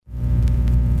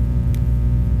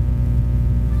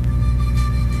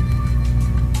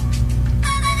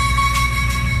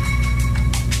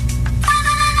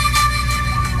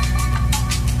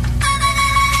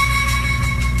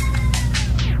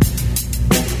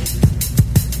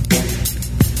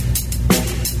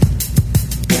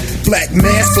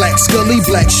slack scully,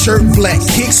 black shirt, black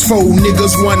kicks, 4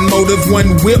 niggas, 1 motive,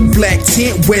 1 whip, black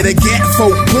tent, where the gat, 4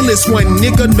 bullets, 1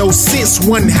 nigga, no sense,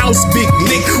 1 house, big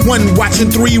lick, 1 watching,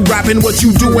 3 rapping, what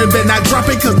you doing, better not drop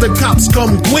it, cause the cops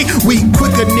come quick, we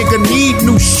quicker, nigga need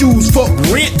new shoes, fuck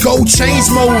rent, gold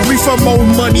chains, more reefer, more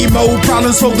money, more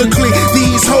problems for the clique,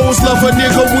 these hoes love a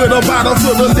nigga with a bottle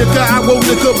full of liquor, I won't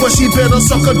liquor, but she better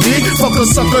suck a dick, fuck a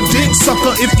sucker dick,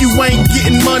 sucker, if you ain't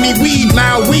getting money, we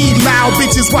loud,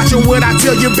 bitches watching what I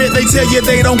tell you, bet they tell you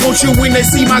they don't want you when they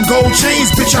see my gold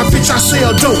chains, bitch, I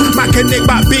sell dope, my connect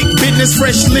by big business,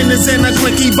 fresh linens and a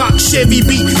clinky box, Chevy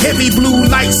beat, heavy blue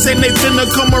lights, and they finna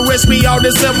come arrest me, all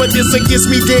this evidence against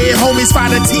me, dead homies,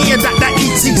 5 to 10,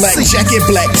 .etc. Black jacket,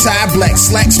 black tie, black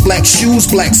slacks, black shoes,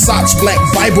 black socks, black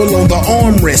Bible on the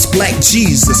armrest, black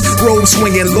Jesus, robe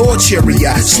swinging Lord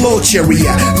chariot, slow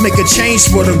chariot, make a change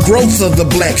for the growth of the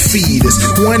black fetus,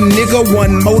 1 nigga,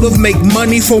 1 motive, make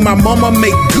money for my mama,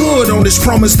 make good on this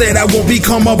promise that I won't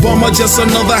become a bummer, just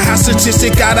another high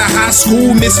statistic out of high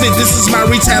school misfit, this is my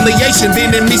retaliation,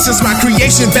 bending me since my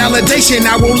creation, validation,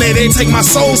 I won't let it take my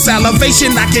soul,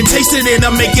 salivation, I can taste it and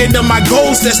I'm making it my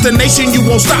goals, destination, you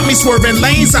won't stop me swerving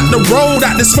lanes out the road,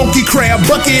 out this funky crab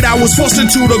bucket, I was forced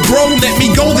into the grove, let me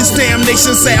go this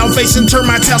damnation, salvation, turn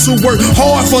my tassel, work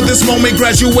hard for this moment,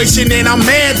 graduation, and I'm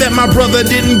mad that my brother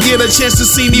didn't get a chance to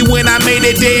see me when I made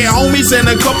it, dead homies, and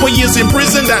a couple years in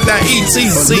prison,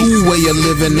 .etc. A new way of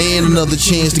living and another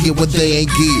chance to get what they ain't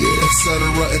give,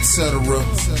 etc.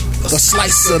 A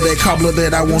slice of that cobbler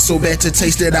that I want so bad to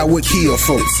taste that I would kill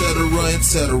for,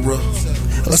 etc.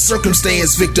 A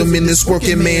circumstance victim in this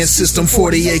working man system,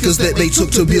 40 acres that they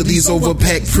took to build these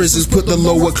overpacked prisons, put the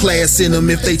lower class in them,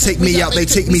 if they take me out, they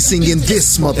take me singing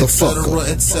this motherfucker,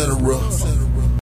 etc.